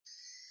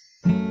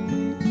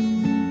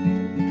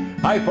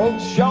Hi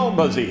folks, Shell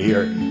Busey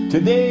here.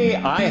 Today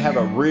I have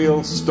a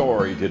real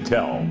story to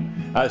tell.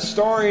 A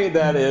story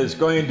that is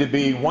going to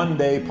be one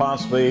day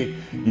possibly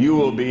you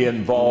will be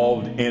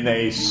involved in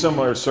a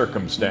similar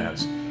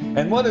circumstance.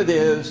 And what it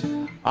is,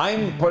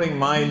 I'm putting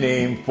my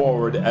name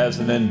forward as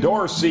an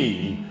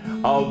endorsee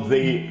of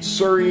the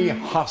Surrey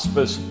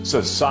Hospice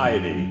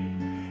Society.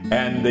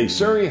 And the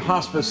Surrey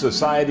Hospice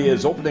Society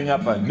is opening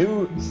up a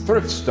new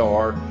thrift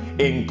store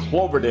in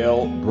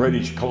Cloverdale,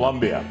 British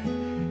Columbia.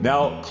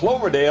 Now,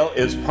 Cloverdale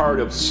is part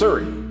of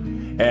Surrey,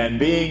 and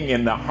being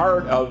in the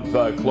heart of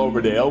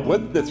Cloverdale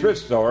with the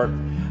thrift store,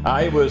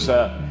 I was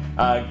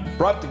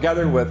brought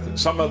together with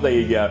some of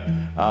the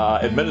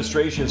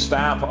administration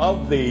staff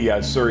of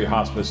the Surrey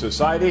Hospice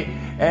Society,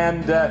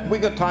 and we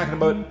got talking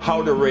about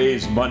how to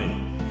raise money.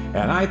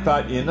 And I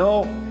thought, you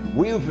know,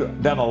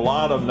 we've done a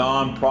lot of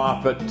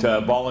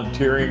nonprofit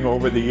volunteering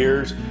over the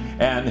years,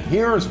 and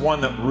here's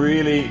one that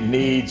really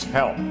needs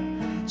help.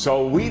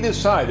 So we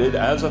decided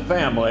as a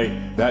family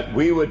that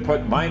we would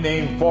put my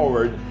name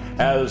forward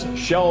as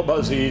Shell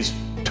Busey's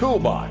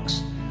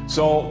Toolbox.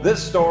 So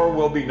this store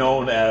will be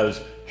known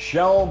as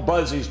Shell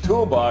Busey's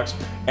Toolbox,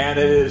 and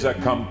it is a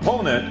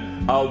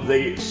component of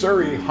the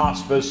Surrey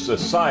Hospice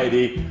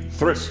Society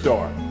thrift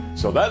store.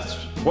 So that's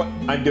what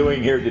I'm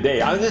doing here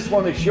today. I just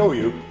want to show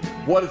you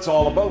what it's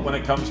all about when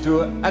it comes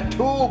to a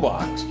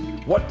toolbox.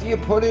 What do you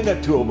put in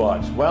a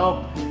toolbox?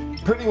 Well,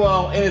 pretty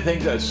well anything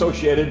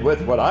associated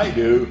with what I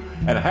do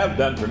and have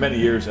done for many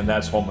years, and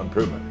that's home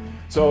improvement.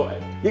 So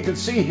you can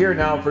see here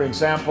now, for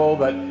example,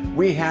 that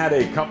we had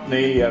a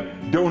company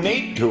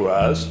donate to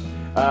us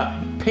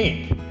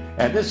paint.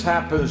 And this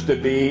happens to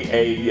be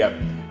a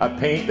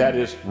paint that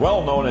is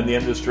well known in the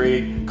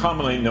industry,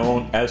 commonly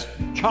known as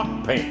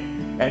chalk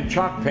paint. And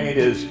chalk paint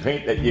is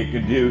paint that you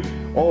can do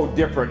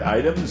different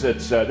items.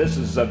 This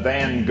is a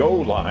Van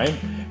Gogh line,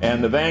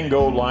 and the Van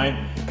Gogh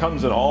line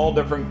comes in all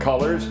different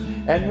colors.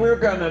 And we're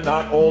going to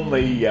not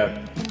only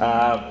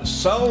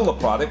sell the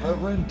product, but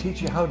we're going to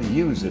teach you how to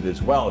use it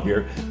as well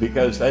here,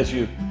 because as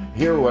you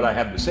hear what I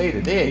have to say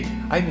today,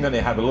 I'm going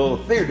to have a little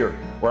theater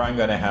where I'm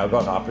going to have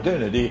an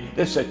opportunity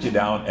to sit you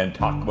down and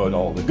talk about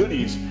all the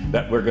goodies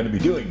that we're going to be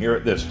doing here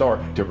at this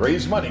store to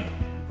raise money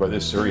for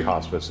this Surrey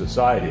Hospice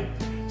Society.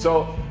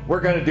 So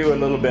we're going to do a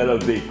little bit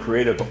of the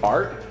creative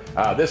art.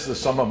 This is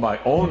some of my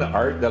own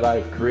art that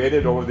I've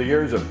created over the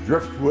years of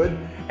driftwood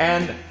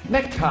and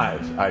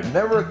neckties. I've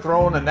never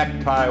thrown a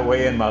necktie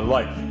away in my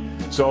life.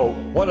 So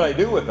what I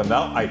do with them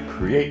now, I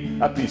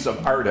create a piece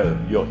of art.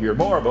 You'll hear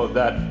more about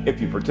that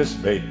if you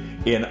participate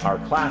in our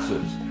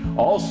classes.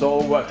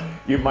 Also,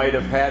 you might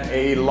have had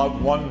a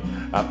loved one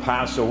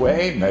pass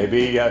away,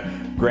 maybe a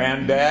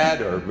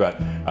granddad or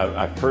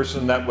a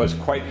person that was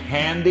quite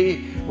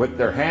handy with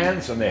their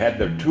hands and they had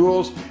their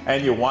tools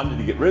and you wanted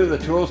to get rid of the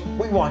tools.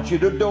 We want you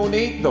to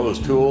donate those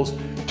tools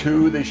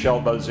to the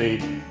Shell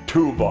Busey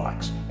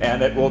Toolbox,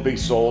 and it will be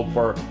sold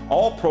for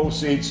all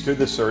proceeds to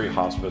the Surrey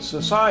Hospice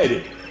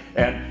Society.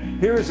 And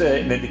here's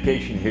an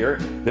indication here.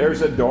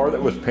 There's a door that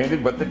was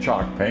painted with the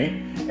chalk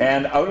paint,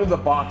 and out of the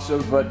box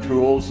of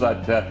tools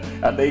that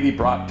a lady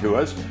brought to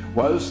us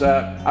was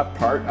a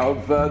part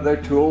of their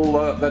tool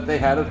that they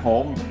had at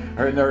home.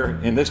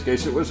 In this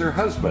case, it was her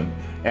husband,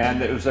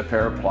 and it was a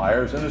pair of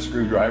pliers and a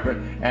screwdriver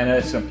and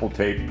a simple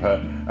tape,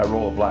 a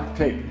roll of black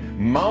tape,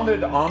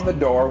 mounted on the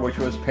door, which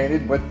was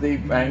painted with the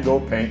Van Gogh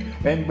paint,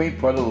 and we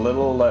put a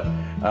little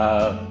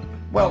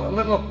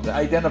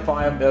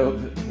identifiable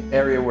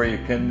area where you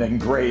can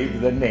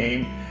engrave the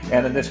name,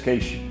 and in this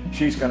case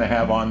she's going to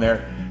have on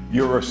there,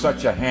 "You were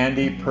such a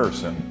handy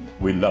person,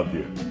 we love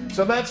you."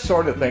 So that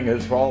sort of thing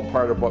is all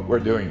part of what we're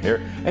doing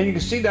here. And you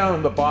can see down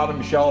on the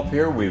bottom shelf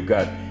here, we've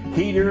got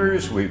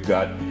heaters, we've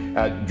got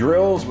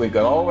drills, we've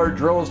got all our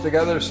drills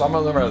together. Some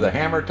of them are the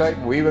hammer type,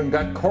 we even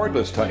got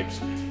cordless types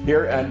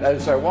here. And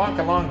as I walk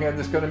along here, I'm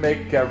just going to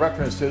make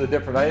reference to the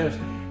different items.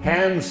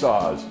 Hand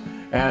saws,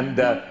 and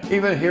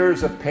even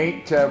here's a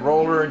paint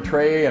roller and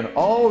tray, and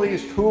all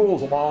these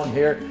tools along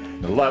here.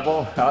 The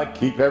level,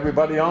 keep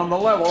everybody on the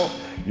level,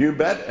 you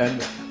bet.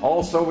 And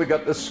also we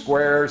got the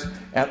squares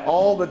and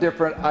all the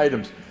different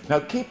items. Now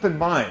keep in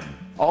mind,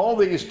 all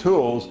these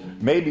tools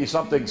may be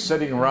something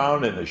sitting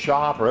around in the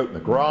shop or out in the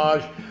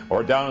garage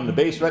or down in the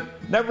basement,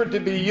 never to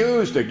be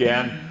used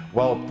again.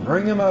 Well,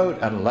 bring them out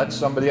and let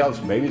somebody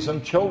else, maybe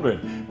some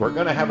children. We're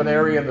going to have an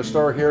area in the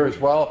store here as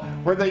well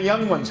where the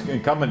young ones can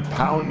come and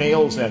pound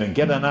nails in and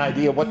get an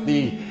idea what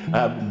the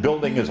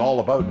building is all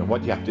about and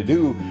what you have to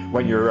do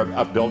when you're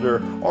a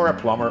builder or a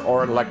plumber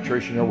or an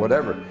electrician or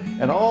whatever.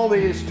 And all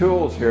these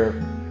tools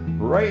here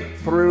right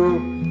through,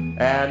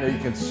 and you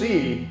can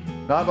see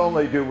not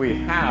only do we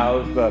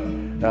have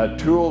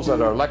tools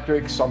that are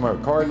electric, some are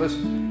cordless,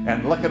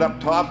 and look at up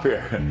top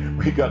here.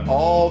 We got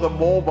all the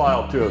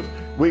mobile tools.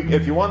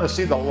 If you want to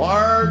see the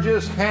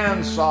largest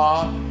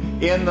handsaw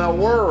in the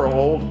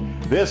world,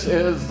 this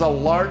is the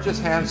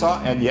largest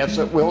handsaw, and yes,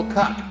 it will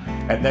cut.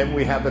 And then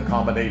we have the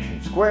combination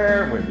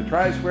square, we have the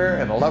tri-square,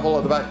 and the level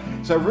of the back.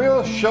 It's a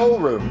real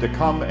showroom to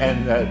come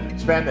and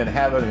spend and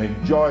have an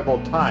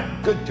enjoyable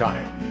time, good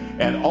time.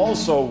 And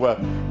also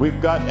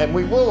we've got, and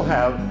we will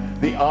have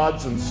the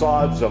odds and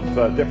sods of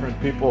different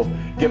people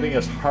giving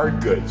us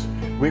hard goods.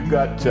 We've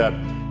got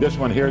this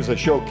one here is a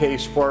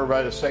showcase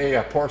for, say,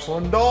 a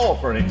porcelain doll,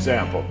 for an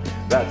example.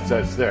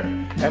 That's there.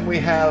 And we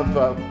have,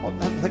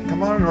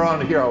 come on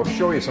around here, I'll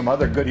show you some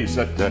other goodies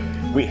that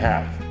we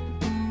have.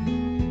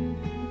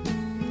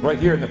 Right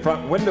here in the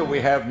front window, we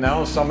have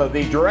now some of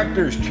the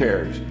director's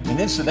chairs. And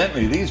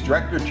incidentally, these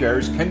director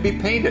chairs can be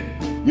painted.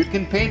 You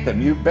can paint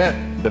them, you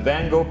bet. The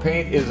Van Gogh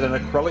paint is an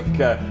acrylic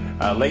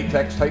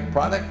latex type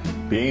product,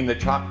 being the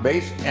chalk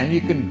base, and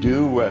you can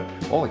do,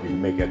 you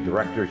can make a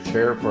director's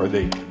chair for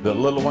the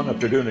little one if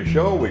they're doing a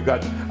show. We've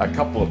got a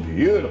couple of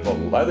beautiful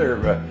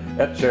leather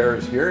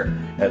chairs here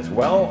as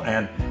well.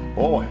 And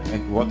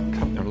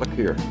look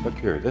here,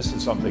 this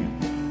is something.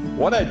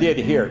 What I did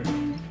here,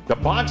 the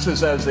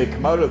boxes as they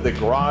come out of the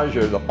garage,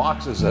 or the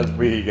boxes as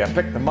we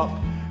pick them up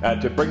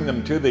to bring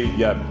them to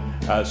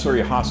the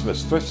Surrey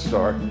Hospice thrift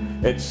store,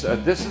 it's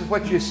this is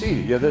what you see.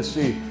 You just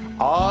see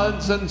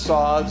odds and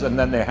sods, and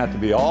then they have to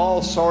be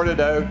all sorted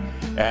out,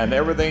 and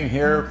everything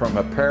here from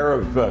a pair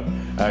of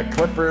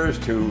clippers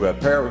to a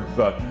pair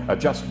of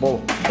adjustable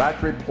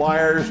battery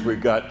pliers.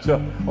 We've got,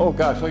 oh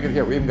gosh, look at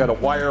here. We even got a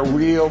wire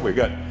wheel. We've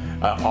got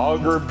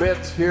auger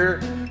bits here.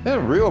 There's a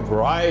real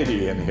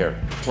variety in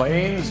here.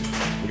 Planes.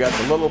 We got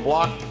the little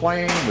block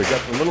plane. We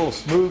got the little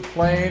smooth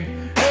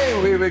plane. Hey,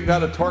 we even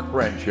got a torque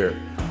wrench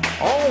here.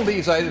 All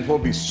these items will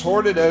be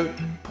sorted out,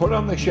 put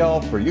on the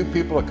shelf for you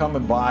people to come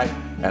and buy,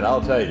 and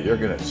I'll tell you, you're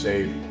going to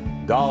save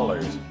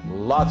dollars,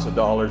 lots of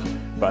dollars,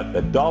 but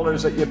the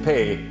dollars that you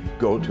pay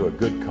go to a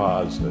good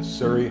cause, the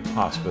Surrey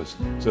Hospice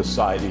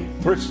Society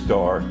thrift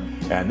store,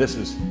 and this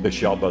is the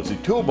Shell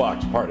Busey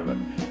Toolbox part of it.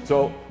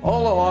 So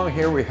all along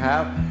here we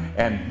have,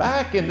 and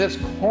back in this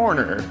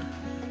corner,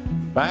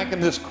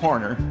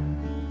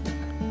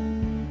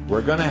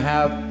 we're going to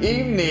have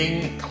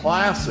evening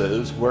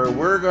classes where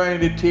we're going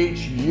to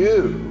teach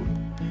you.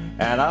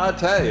 And I'll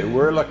tell you,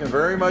 we're looking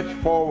very much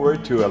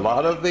forward to a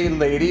lot of the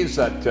ladies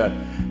that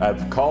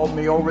have called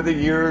me over the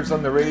years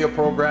on the radio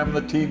program,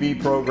 the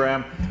TV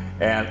program,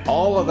 and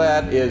all of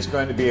that is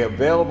going to be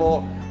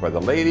available for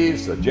the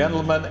ladies, the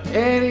gentlemen,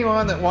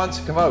 anyone that wants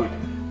to come out.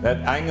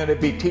 That I'm going to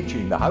be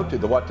teaching the how to,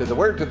 the what to, the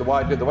where to, the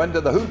why to, the when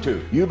to, the who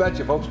to. You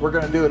betcha, folks, we're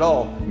going to do it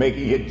all,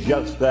 making it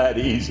just that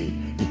easy.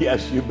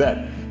 Yes, you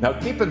bet. Now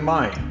keep in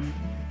mind,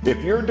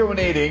 if you're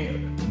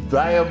donating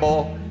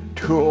valuable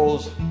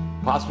tools,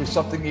 possibly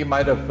something you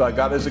might have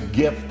got as a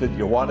gift that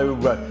you want to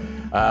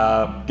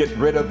get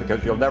rid of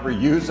because you'll never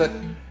use it,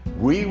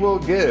 we will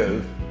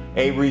give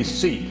a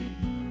receipt.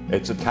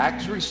 It's a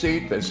tax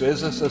receipt. This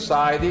is a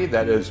society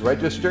that is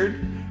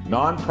registered,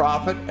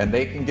 non-profit, and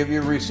they can give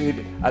you a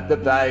receipt at the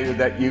value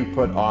that you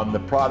put on the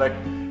product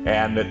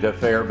and at the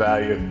fair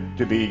value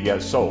to be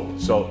sold.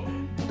 So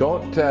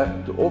don't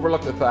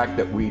overlook the fact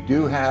that we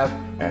do have,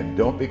 and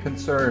don't be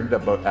concerned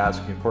about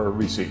asking for a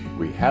receipt.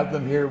 We have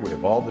them here. We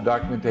have all the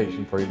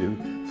documentation for you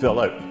to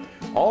fill out.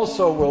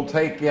 Also, we'll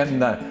take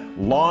in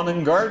lawn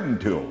and garden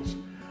tools.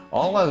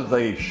 All of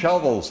the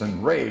shovels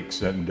and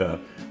rakes and,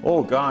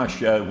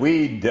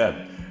 weed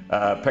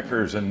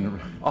pickers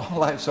and all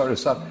that sort of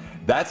stuff.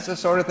 That's the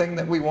sort of thing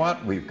that we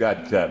want. We've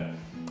got,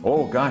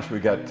 we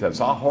got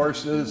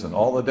sawhorses and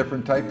all the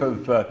different type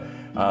of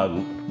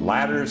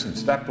ladders and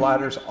step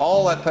ladders.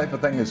 All that type of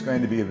thing is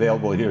going to be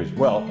available here as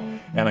well.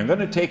 And I'm going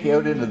to take you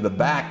out into the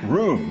back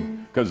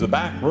room, because the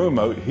back room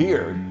out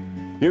here,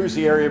 here's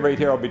the area right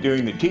here I'll be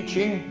doing the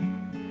teaching.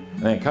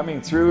 And then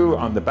coming through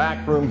on the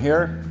back room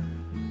here,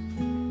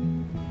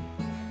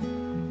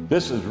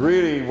 this is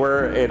really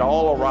where it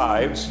all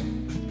arrives.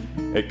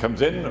 It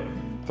comes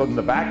in from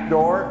the back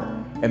door,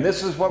 and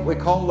this is what we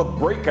call the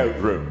breakout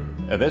room.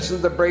 And this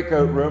is the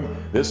breakout room.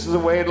 This is the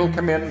way it'll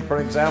come in, for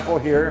example,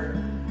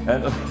 here.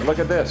 And look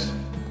at this.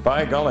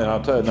 By golly,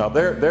 I'll tell you, now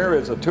there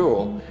is a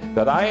tool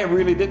that I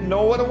really didn't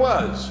know what it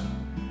was.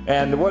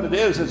 And what it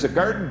is a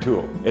garden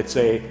tool. It's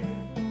a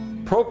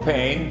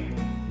propane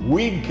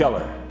weed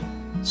killer.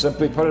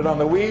 Simply put it on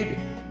the weed,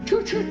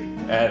 choo-choo,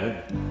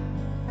 and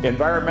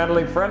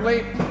environmentally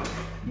friendly,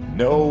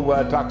 no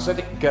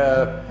toxic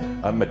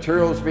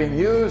materials being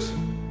used,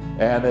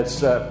 and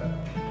it's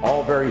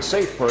all very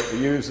safe for it to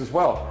use as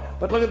well.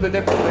 But look at the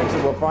different things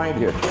that we'll find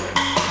here.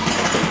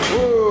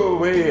 Ooh,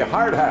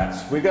 hard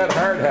hats. We got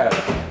hard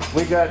hats.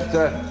 We got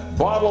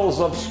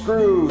bottles of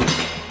screws.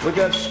 We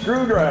got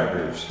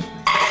screwdrivers.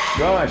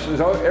 Gosh,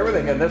 there's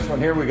everything in this one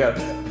here. We got,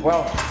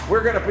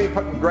 we're going to be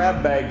putting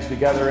grab bags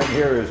together in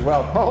here as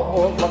well.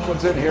 Oh, look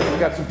what's in here. We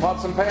got some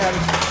pots and pans.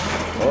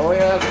 Oh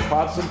yeah, some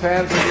pots and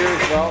pans in here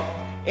as well.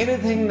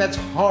 Anything that's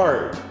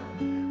hard.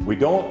 We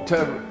don't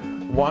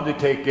want to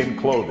take in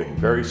clothing.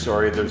 Very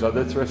sorry. There's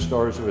other thrift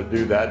stores that would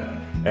do that,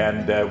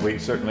 and we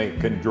certainly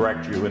can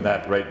direct you in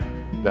that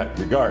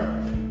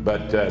regard.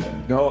 But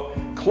no,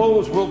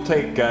 clothes will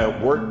take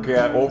work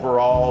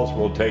overalls.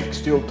 We'll take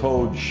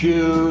steel-toed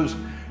shoes.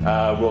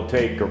 We'll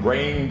take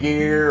rain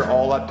gear,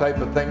 all that type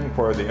of thing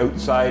for the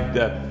outside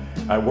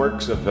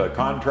works of the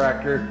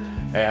contractor,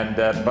 and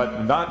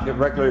but not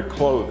regular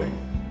clothing.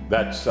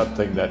 that's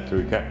something that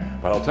we can.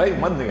 But I'll tell you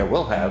one thing I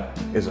will have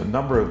is a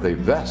number of the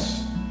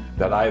vests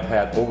that I've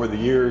had over the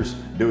years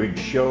doing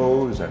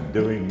shows and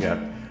doing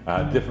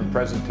different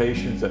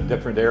presentations at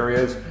different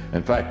areas.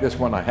 In fact, this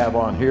one I have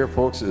on here,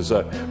 folks, is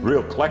a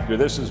real collector.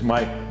 This is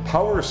my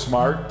Power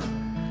Smart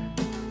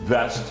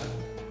vest,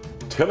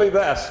 Tilly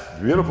vest,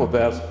 beautiful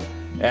vest,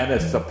 and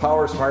it's the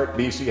Power Smart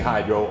BC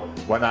Hydro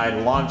when I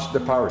launched the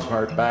Power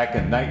Smart back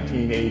in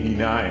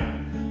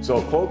 1989.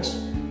 So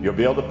folks, you'll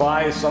be able to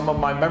buy some of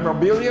my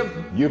memorabilia.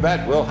 You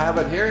bet, we'll have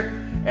it here.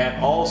 And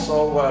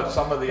also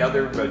some of the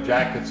other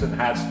jackets and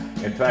hats.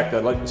 In fact,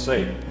 I'd like to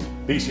say,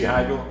 BC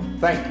Hydro,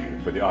 thank you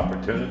for the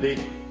opportunity.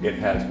 It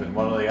has been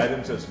one of the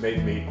items that's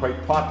made me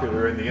quite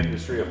popular in the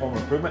industry of home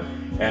improvement.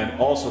 And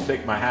also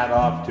take my hat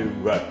off to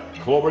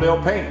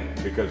Cloverdale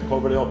Paint, because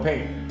Cloverdale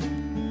Paint,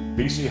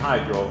 BC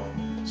Hydro,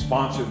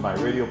 sponsored my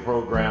radio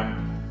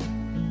program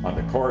on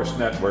the Chorus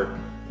Network.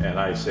 And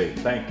I say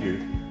thank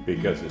you,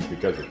 because it's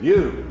because of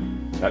you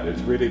that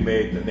has really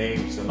made the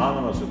name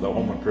synonymous with the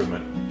home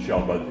improvement,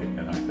 Shell Busey,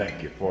 and I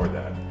thank you for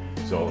that.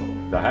 So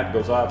the hat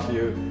goes off to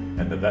you,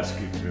 and the vest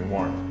keeps me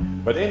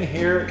warm. But in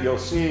here, you'll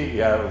see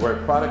where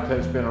product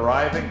has been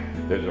arriving.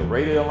 There's a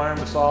radio alarm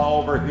saw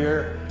over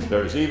here.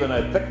 There's even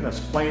a thickness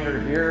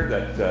planer here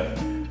that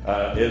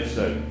is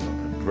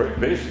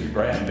basically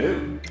brand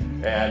new.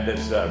 And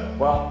it's,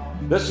 well,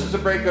 this is a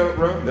breakout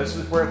room. This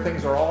is where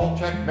things are all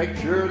checked. Make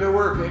sure they're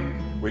working.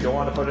 We don't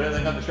want to put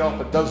anything on the shelf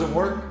that doesn't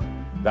work.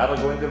 That'll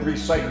go into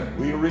recycling.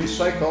 We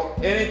recycle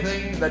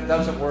anything that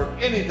doesn't work,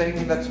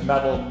 anything that's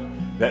metal,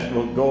 that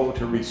will go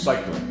to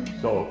recycling.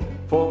 So,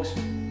 folks,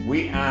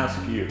 we ask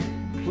you,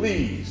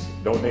 please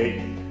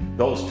donate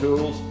those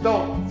tools.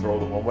 Don't throw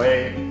them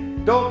away.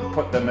 Don't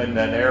put them in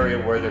an area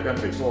where they're going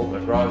to be sold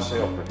in a garage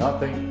sale for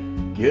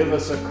nothing. Give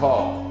us a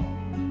call.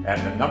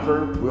 And the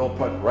number we'll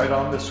put right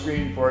on the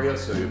screen for you,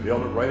 so you'll be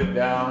able to write it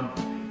down.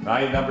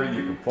 My number,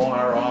 you can phone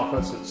our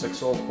office at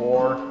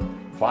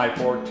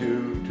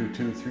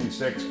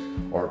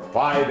 604-542-2236 or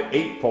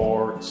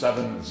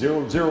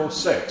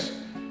 584-7006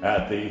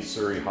 at the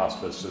Surrey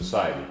Hospice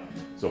Society.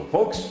 So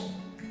folks,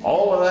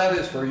 all of that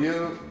is for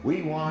you.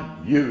 We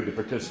want you to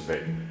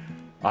participate.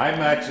 I'm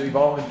actually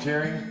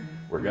volunteering.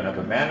 We're going to have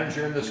a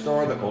manager in the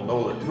store that will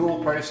know the tool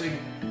pricing,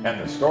 and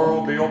the store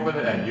will be open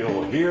and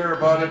you'll hear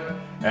about it,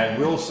 and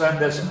we'll send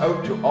this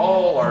out to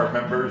all our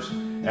members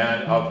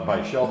and of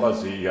my Shell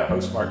Busey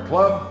House Smart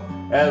Club,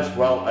 as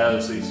well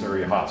as the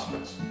Surrey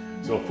Hospice.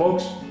 So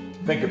folks,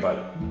 think about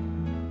it.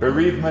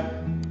 Bereavement,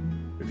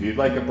 if you'd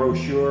like a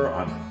brochure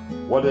on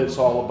what it's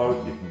all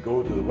about, you can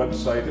go to the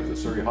website of the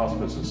Surrey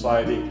Hospice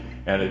Society,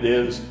 and it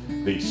is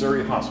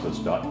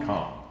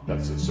thesurreyhospice.com.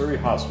 That's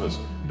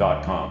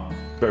thesurreyhospice.com.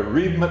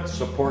 Bereavement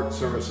support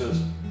services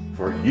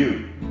for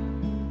you.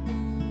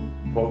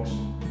 Folks,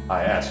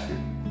 I ask you,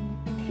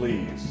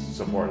 please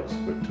support us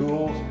with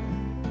tools,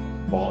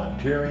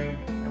 volunteering,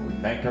 and we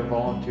thank our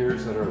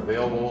volunteers that are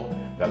available,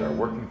 that are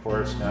working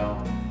for us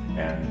now,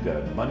 and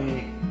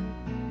money,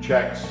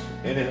 checks,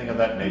 anything of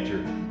that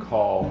nature,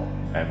 call,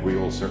 and we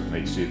will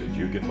certainly see that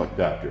you get looked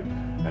after.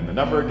 And the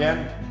number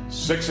again,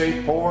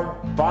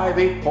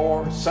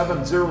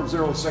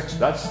 684-584-7006.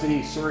 That's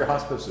the Surrey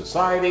Hospice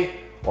Society,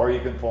 or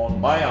you can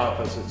phone my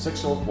office at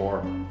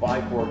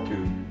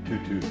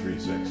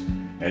 604-542-2236.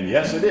 And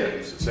yes, it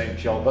is the same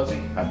Shell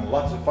Busey, having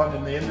lots of fun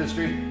in the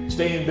industry,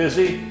 staying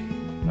busy.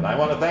 And I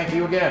want to thank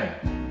you again.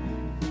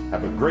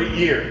 Have a great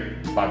year.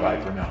 Bye-bye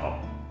for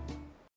now.